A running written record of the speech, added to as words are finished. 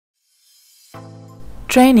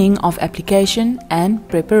Training of application and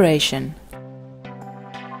preparation.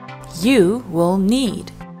 You will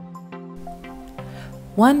need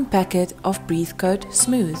 1 packet of BreatheCoat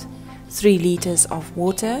Smooth, 3 liters of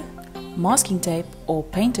water, masking tape or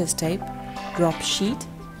painter's tape, drop sheet,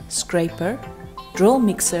 scraper, drill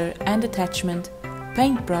mixer and attachment,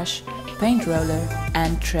 paintbrush, paint roller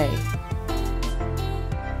and tray.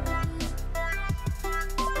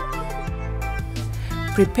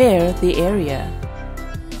 Prepare the area.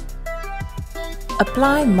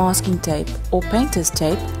 Apply masking tape or painter's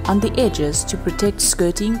tape on the edges to protect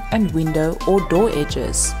skirting and window or door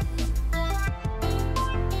edges.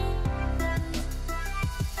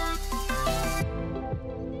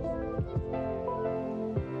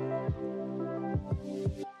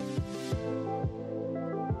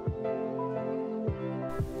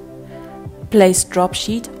 Place drop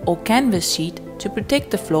sheet or canvas sheet to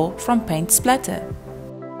protect the floor from paint splatter.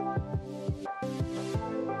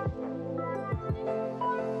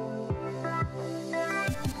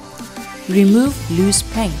 Remove loose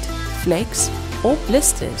paint, flakes or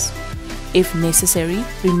blisters. If necessary,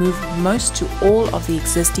 remove most to all of the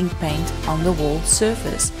existing paint on the wall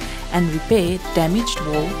surface and repair damaged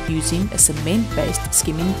wall using a cement-based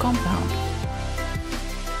skimming compound.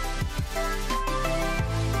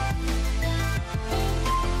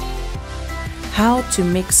 How to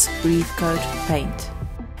mix BreatheCoat paint.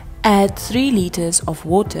 Add 3 liters of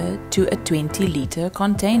water to a 20-liter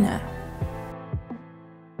container.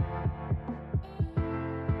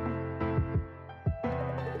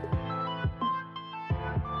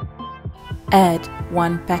 Add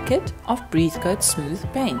 1 packet of BreatheCoat Smooth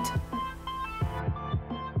paint.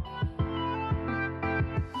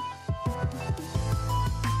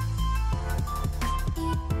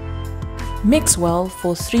 Mix well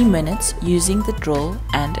for 3 minutes using the drill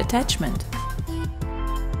and attachment.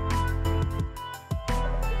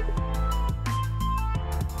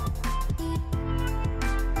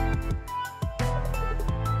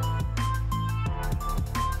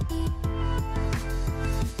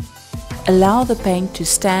 Allow the paint to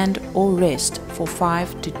stand or rest for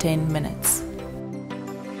 5 to 10 minutes.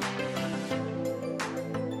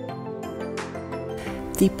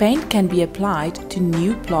 The paint can be applied to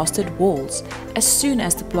new plastered walls as soon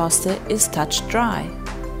as the plaster is touch dry.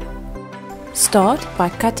 Start by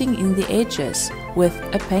cutting in the edges with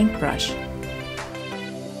a paintbrush.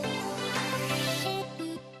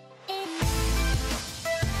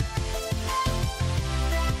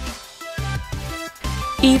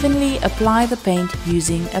 Evenly apply the paint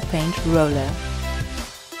using a paint roller.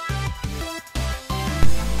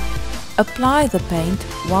 Apply the paint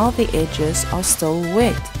while the edges are still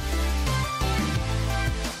wet.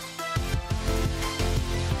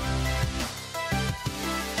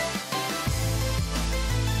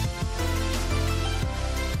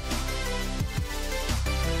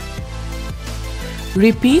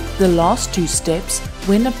 Repeat the last 2 steps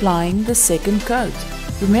when applying the second coat.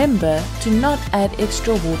 Remember to not add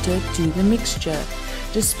extra water to the mixture.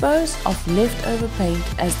 Dispose of leftover paint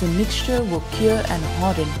as the mixture will cure and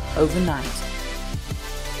harden overnight.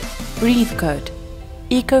 BreatheCoat,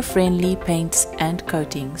 eco-friendly paints and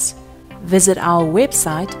coatings. Visit our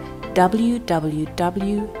website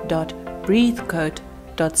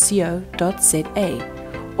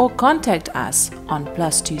www.breathecoat.co.za or contact us on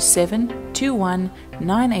 +27 21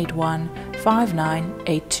 981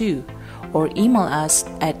 5982 or email us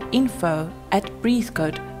at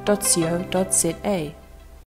info@breathecoat.co.za.